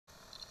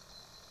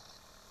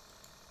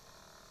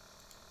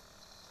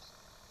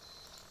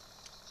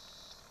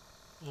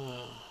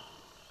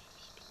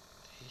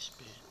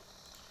ISBN.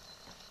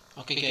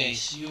 Okay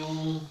guys,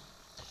 yung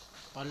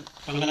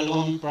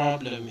pangalawang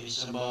problem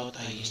is about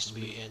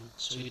ISBN.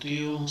 So ito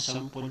yung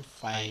sample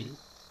file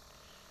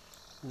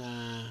na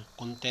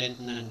content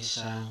ng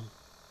isang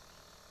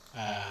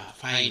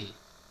file.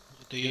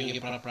 Ito yung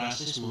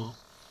ipaprocess mo.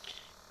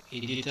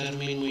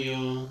 I-determine mo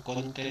yung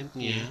content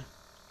niya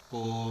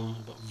kung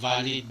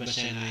valid ba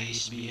siya na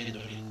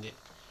ISBN o hindi.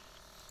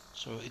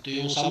 So ito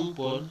yung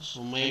sample.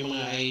 So may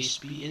mga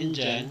ISBN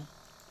dyan.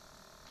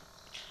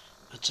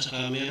 At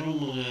saka mayroong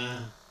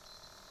mga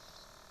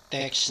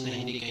text na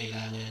hindi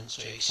kailangan.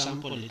 So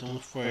example, itong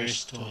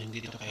first, so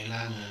hindi ito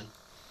kailangan.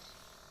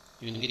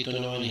 Yung dito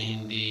naman ay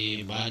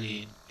hindi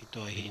valid.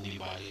 Ito ay hindi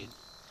valid.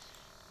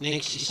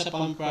 Next, isa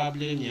pang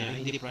problem niya,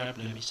 hindi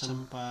problem,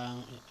 isang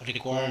pang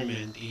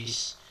requirement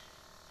is,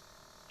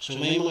 so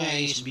may mga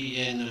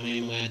ISBN na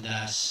may mga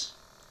DAS,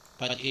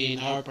 but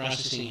in our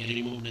processing,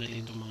 i-remove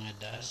natin itong mga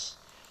DAS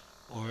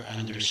or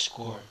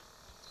underscore.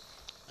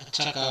 At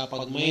saka,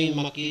 pag may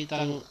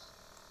makitang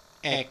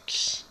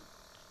X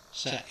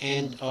sa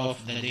end of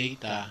the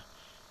data,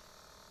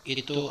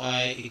 ito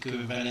ay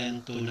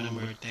equivalent to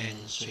number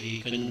 10. So,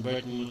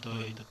 i-convert mo to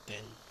into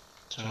 10.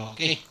 So,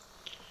 okay.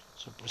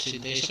 So,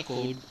 proceed tayo sa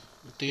code.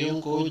 Ito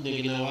yung code na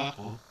ginawa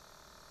ko.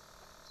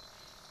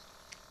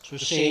 So,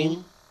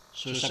 same.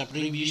 So, sa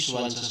previous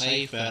one, sa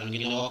cipher,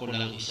 ginawa ko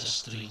lang is a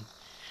string.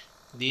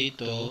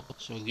 Dito,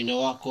 so,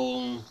 ginawa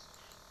kong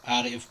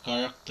array of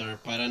character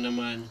para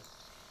naman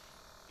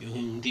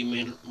yung hindi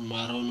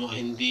marunong,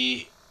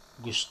 hindi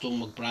gustong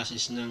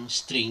mag-process ng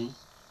string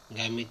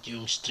gamit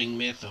yung string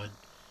method,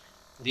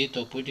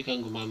 dito pwede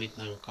kang gumamit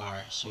ng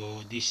char.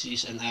 So this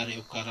is an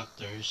array of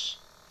characters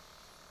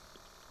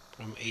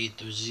from A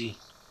to Z.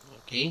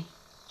 Okay,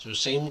 so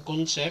same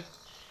concept.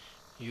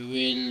 You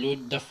will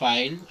load the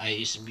file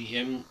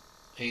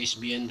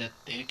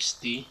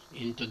isbn.txt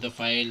into the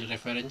file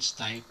reference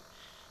type,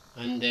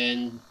 and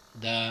then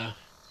the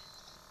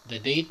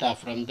data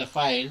from the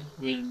file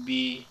will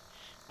be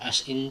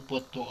as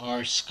input to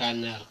our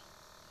scanner.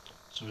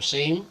 So,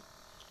 same.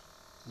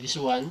 This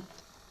one.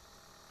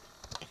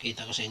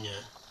 Pakita ko sa inyo.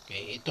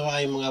 Okay. Ito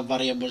ay mga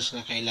variables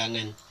na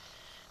kailangan.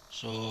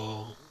 So,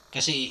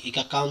 kasi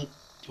ika-count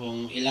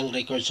kung ilang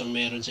records ang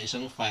meron sa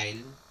isang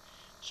file.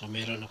 So,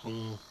 meron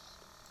akong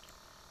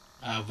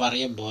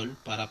variable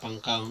para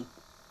pang-count.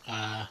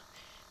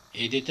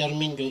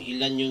 I-determine kung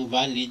ilan yung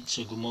valid.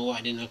 So,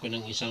 gumawa din ako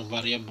ng isang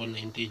variable na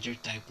integer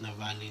type na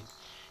valid.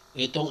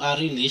 Itong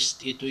array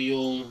list, ito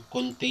yung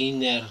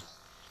container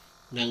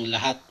ng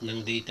lahat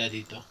ng data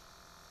dito.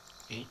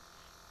 Okay?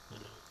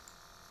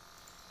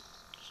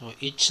 So,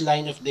 each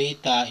line of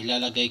data,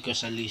 ilalagay ko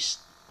sa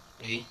list.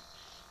 Okay?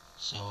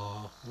 So,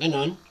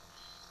 ganon.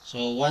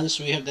 So, once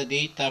we have the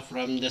data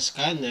from the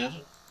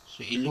scanner,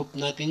 so, i-loop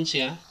natin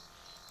siya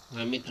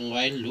gamit ang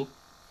while loop.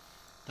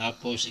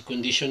 Tapos,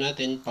 i-condition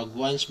natin pag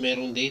once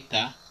merong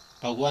data,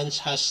 pag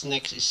once has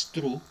next is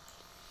true,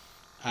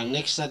 ang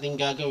next natin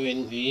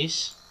gagawin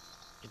is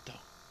ito.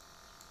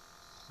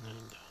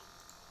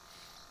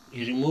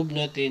 I-remove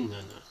natin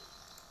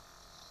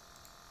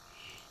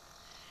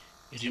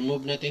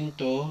i-remove natin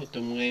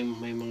itong may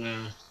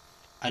mga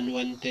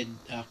unwanted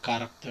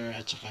character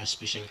at saka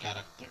special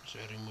character. So,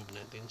 i-remove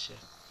natin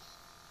siya.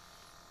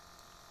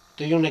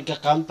 Ito yung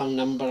nagka-count ang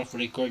number of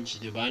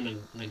records, di ba?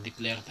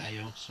 Nag-declare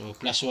tayo. So,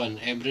 +1.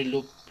 Every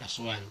loop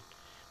 +1.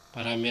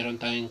 Para meron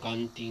tayong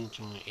counting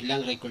kung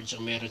ilang records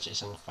ang meron sa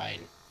isang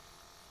file.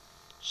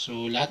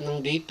 So, lahat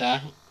ng data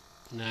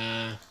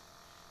na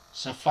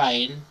sa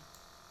file,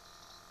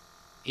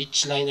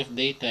 each line of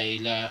data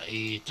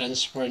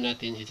i-transfer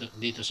natin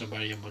dito sa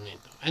variable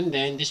nito. And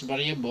then, this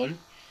variable,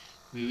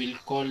 we will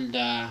call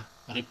the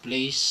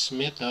replace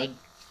method.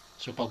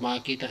 So, pag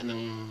makakita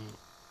ng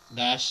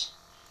dash,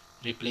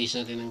 replace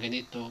natin ng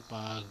ganito.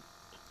 Pag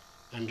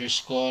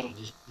underscore,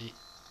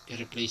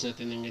 i-replace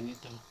natin ng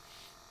ganito.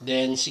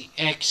 Then, si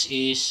x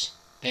is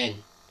 10.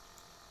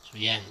 So,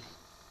 yan.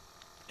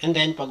 And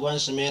then, pag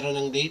once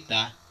meron ng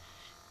data,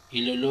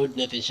 ilo-load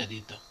natin siya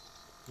dito.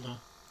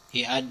 No?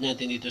 I-add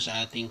natin dito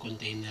sa ating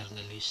container na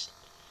list.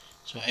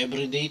 So,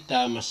 every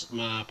data mas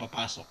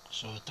mapapasok.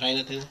 So, try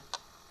natin.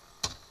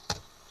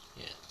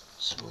 Yan.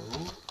 So,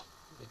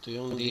 ito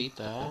yung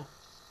data.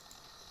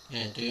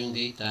 Yan, ito yung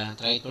data.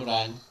 Try to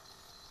run.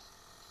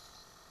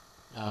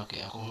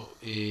 Okay, ako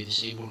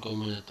i-disable ko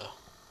muna to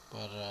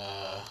para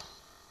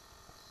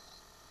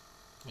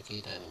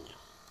makita ninyo.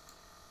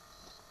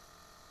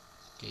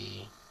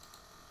 Okay.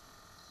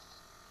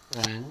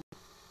 Run.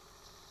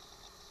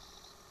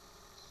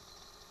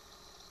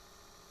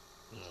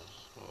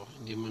 So,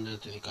 hindi mo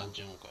natin i-count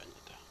yung kuha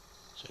nito.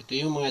 So, ito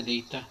yung mga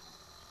data.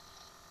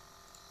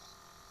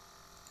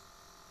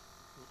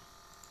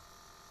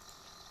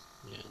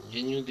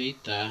 Yan yung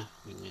data.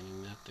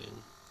 Ganyanin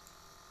natin.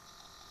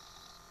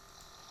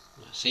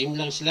 Same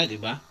lang sila, di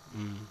ba?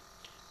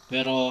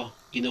 Pero,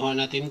 ginawa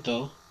natin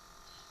to.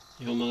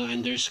 Yung mga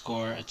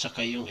underscore at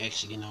saka yung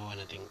x ginawa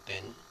natin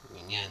 10.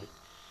 Ganyan.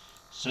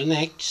 So,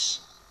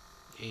 next,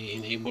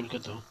 i-enable ko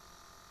to.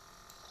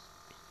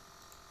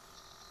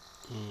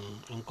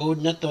 Ang code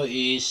na to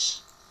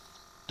is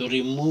to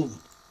remove.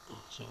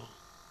 So,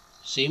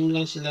 same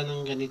lang sila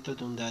ng ganito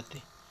itong dati.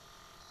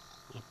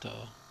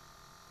 Ito.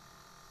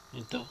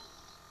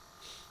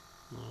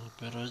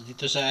 Pero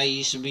dito sa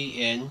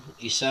ISBN,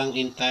 isang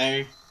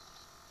entire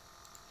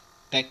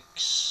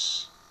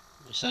text,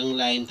 isang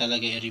line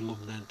talaga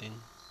i-remove natin.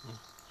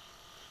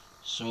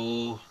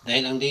 So,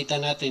 dahil ang data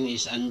natin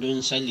is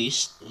andun sa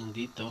list,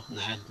 nandito,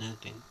 na-add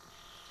natin.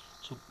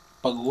 So,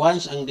 pag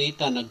once ang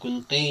data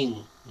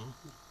nag-contain,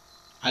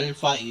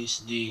 alpha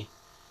is the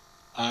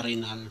R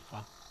in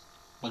alpha.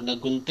 Pag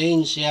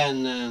nag-contain siya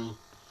ng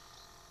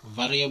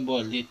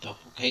variable dito,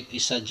 kahit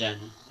isa dyan,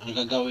 ang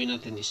gagawin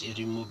natin is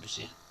i-remove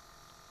siya.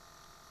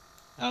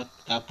 At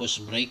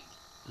tapos break,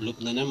 loop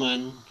na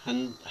naman,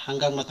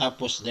 hanggang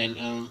matapos dahil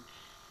ang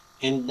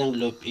end ng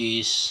loop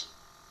is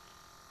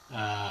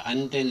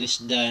until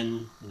less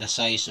than the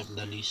size of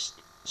the list.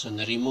 So,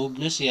 na-remove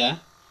na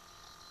siya.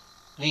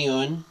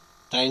 Ngayon,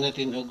 try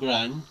natin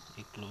run.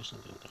 I-close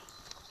natin ito.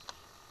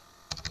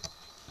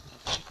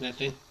 Check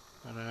natin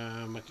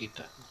para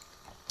makita.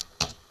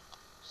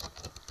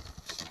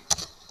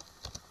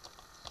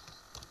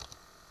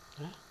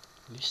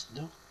 List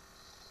daw.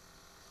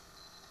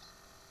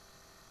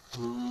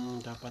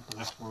 Dapat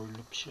naka-for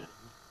loop siya.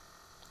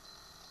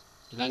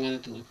 Kailangan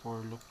natin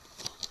i-for loop.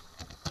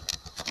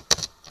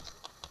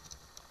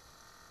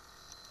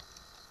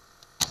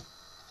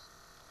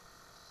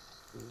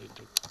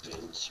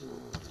 Competence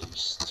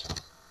list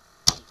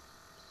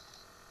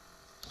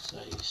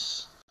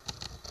size.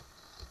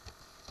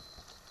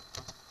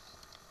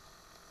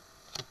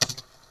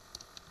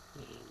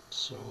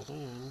 So,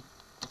 ngayon,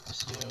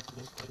 kasi out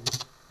natin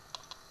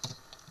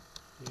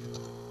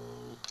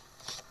yung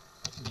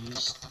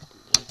list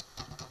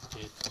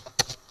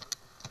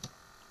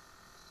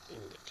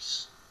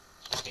index.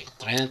 Okay,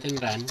 try natin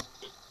run.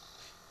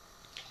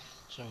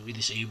 So,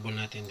 i-disable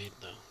natin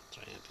dito.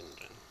 Try natin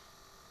run.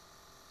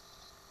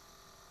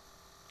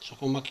 So,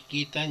 kung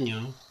makikita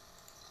nyo,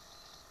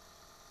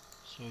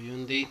 so,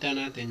 yung data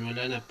natin,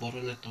 wala na,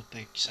 puro na to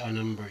text,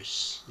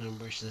 numbers.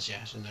 Numbers na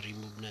siya. So,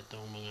 na-remove na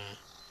itong mga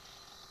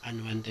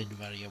unwanted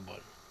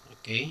variable.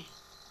 Okay?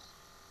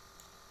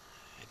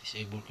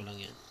 I-disable ko lang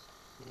yan.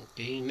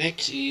 Okay,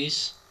 next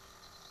is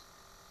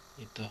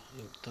ito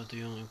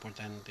yung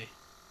importante.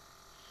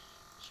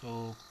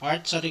 So,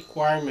 part sa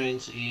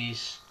requirements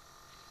is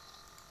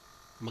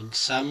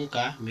mag-sum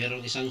ka.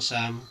 Merong isang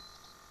sum,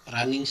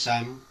 running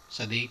sum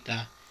sa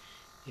data.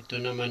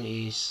 Ito naman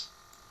is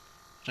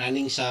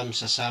running sum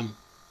sa sum.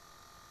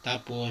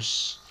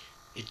 Tapos,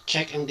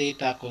 i-check ang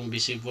data kung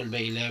visible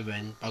by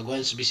 11. Pag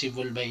once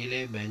visible by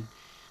 11,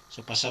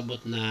 so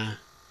pasabot na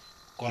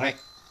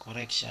correct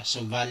siya.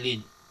 So,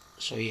 valid.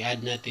 So,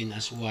 i-add natin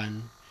as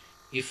 1.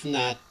 If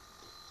not,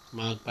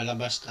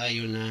 magpalabas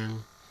tayo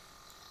ng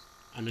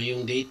ano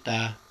yung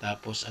data,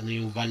 tapos ano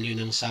yung value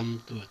ng sum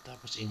to,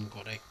 tapos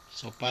incorrect.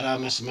 So, para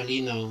mas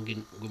malinaw,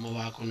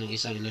 gumawa ako ng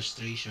isang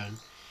illustration.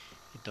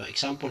 Ito,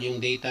 example, yung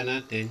data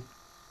natin.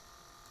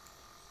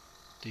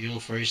 Ito yung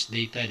first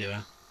data, di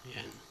ba?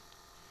 Yan.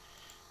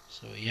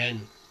 So,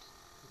 yan.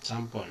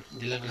 Example.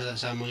 Hindi lang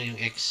kasama yung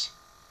x.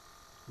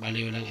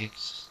 Bali, walang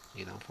x.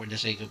 For the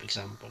sake of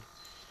example.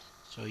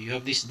 So, you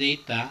have this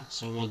data.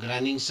 So,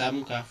 mag-running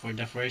sum ka for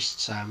the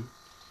first sum.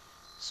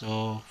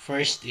 So,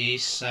 first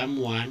is sum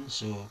 1.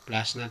 So,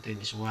 plus natin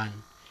is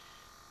 1.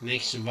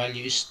 Next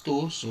value is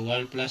 2. So,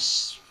 1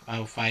 plus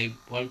 5.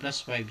 1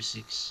 plus 5 is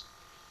 6.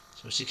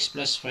 So, 6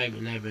 plus 5,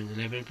 11.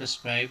 11 plus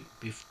 5,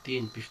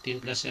 15.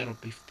 15 plus 0,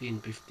 15.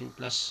 15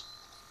 plus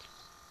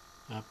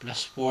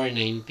 4,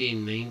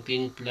 19.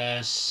 19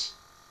 plus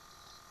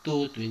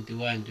 2,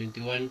 21.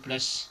 21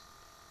 plus...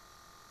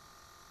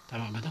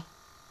 Tama ba ito?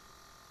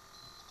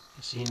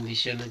 Kasi hindi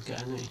siya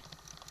nagkaano eh.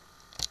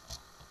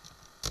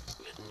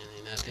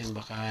 Ganyan natin,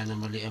 baka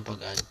namali ang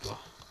pag-add ko.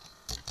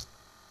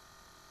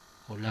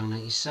 Kulang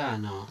ng isa,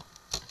 no?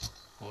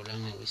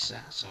 Kulang ng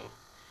isa. So,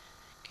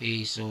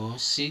 okay, so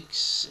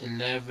 6,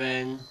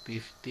 11,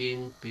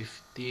 15,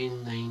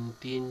 15,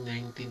 19,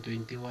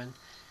 19, 21.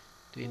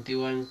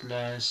 21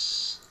 plus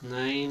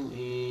 9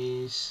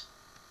 is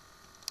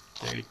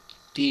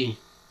 30.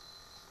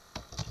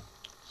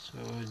 So,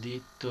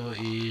 dito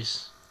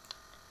is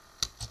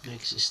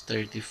next is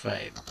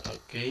 35.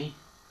 Okay?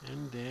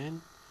 And then,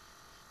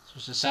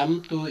 so sa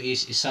sum 2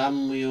 is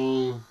isum mo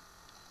yung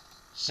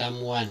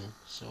sum 1.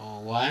 So,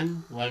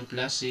 1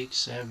 plus 6,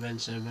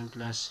 7, 7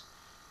 plus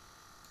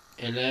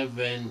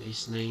 11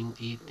 is 9,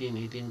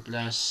 18, 18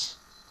 plus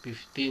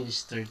 15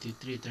 is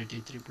 33,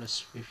 33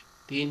 plus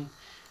 15,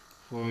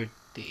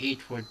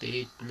 48,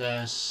 48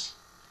 plus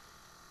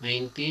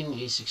 19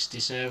 is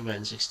 67,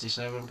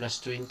 67 plus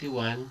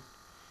 21,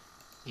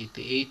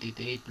 88,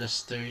 88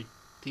 plus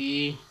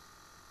 30,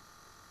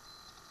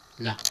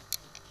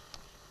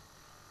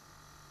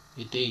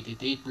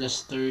 88 plus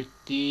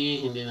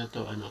 30, hindi na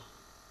to,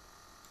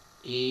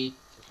 8,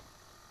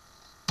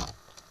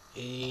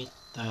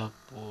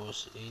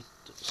 tapos 8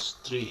 plus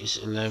 3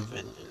 is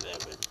 11.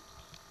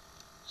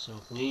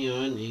 So,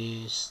 ngayon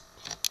is,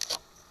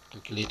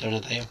 calculator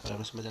na tayo para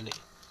mas madali.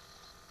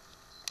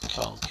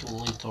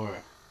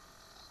 calculator.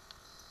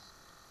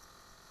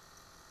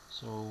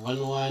 So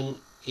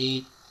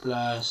 118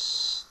 plus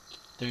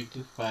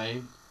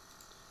 35,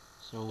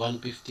 so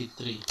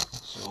 153.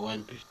 So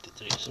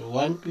 153. So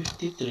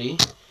 153.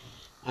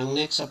 Ang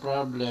next sa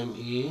problem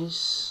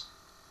is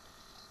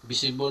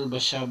visible ba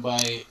siya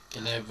by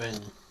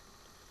 11?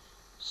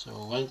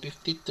 So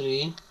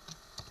 153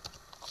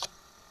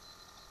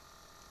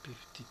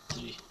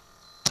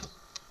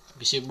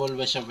 visible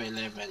ba siya by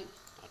 11?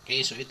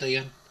 Okay, so ito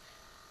yan.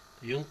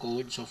 Ito yung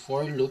code. So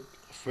for loop,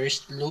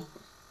 first loop.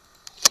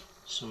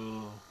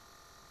 So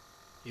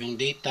yung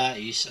data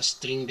is a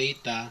string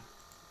data.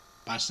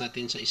 Pass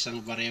natin sa isang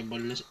variable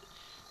na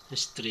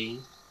string.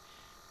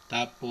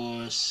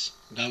 Tapos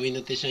gawin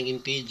natin siyang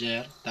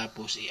integer.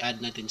 Tapos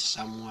i-add natin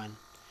sa sum1.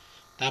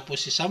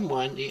 Tapos si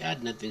sum1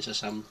 i-add natin sa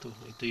sum2.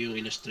 Ito yung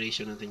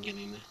illustration natin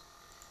kanina.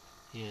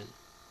 Yan.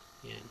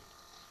 Yan.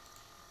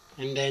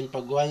 And then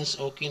pag once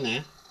okay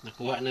na,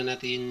 nakuha na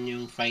natin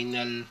yung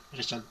final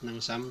result ng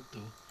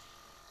sum2,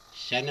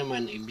 siya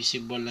naman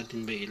i-visible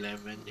natin by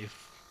 11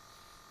 if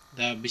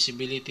the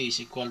visibility is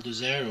equal to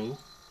 0.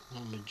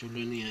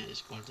 Modulo niya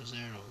is equal to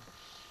 0.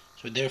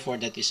 So therefore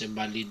that is a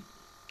valid.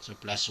 So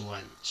plus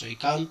 1. So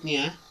i-count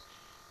niya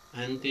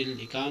until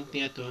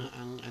to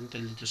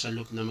until dito sa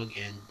loop na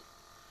mag-end.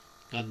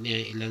 Count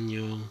niya ilan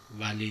yung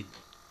valid.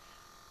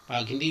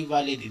 Pag hindi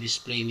valid,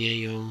 i-display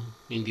niya yung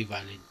hindi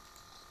valid.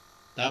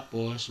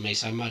 Tapos may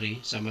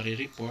summary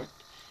report.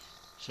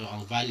 So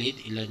ang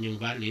valid, ilan yung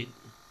valid.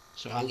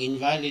 So ang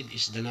invalid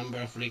is the number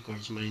of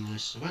records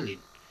minus valid.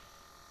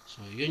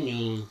 So yun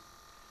yung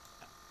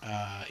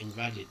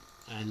invalid.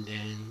 And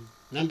then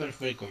number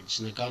of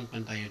records, nag-count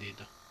man tayo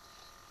dito.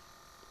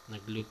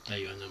 Nag-loop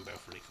tayo ang number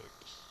of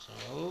records. So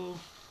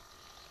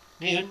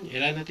ngayon,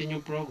 i-run natin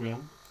yung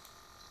program.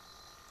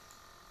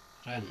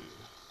 Run.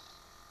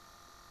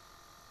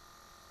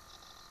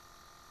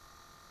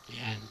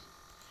 Yan.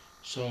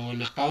 So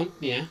na-count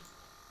niya.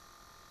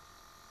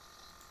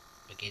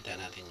 Pakita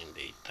natin yung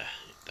data.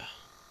 Ito.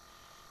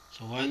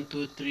 So 1,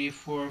 2, 3,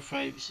 4,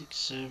 5, 6,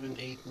 7,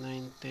 8,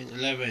 9, 10,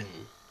 11.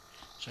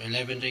 So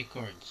 11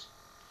 records.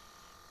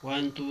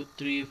 1, 2,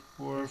 3,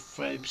 4,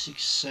 5, 6,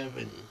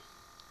 7.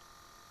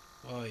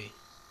 Oy.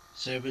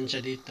 7 siya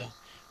dito.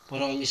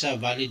 Pero ang isa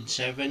valid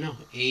 7, no?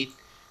 8,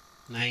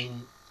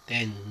 9,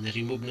 10.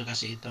 Na-remove na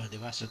kasi ito, di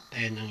ba? So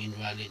 10 ang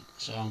invalid.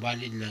 So ang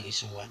valid lang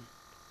is 1.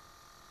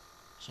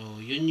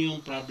 So yun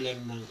yung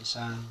problem ng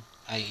isang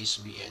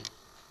ISBN.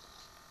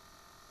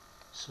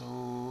 So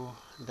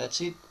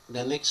that's it.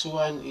 The next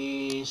one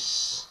is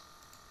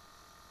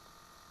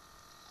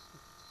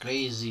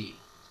crazy.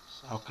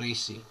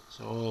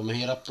 So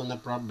mahirap to na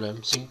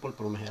problem. Simple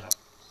pero mahirap.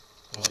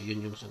 So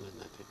yun yung sunod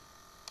natin.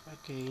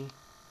 Okay.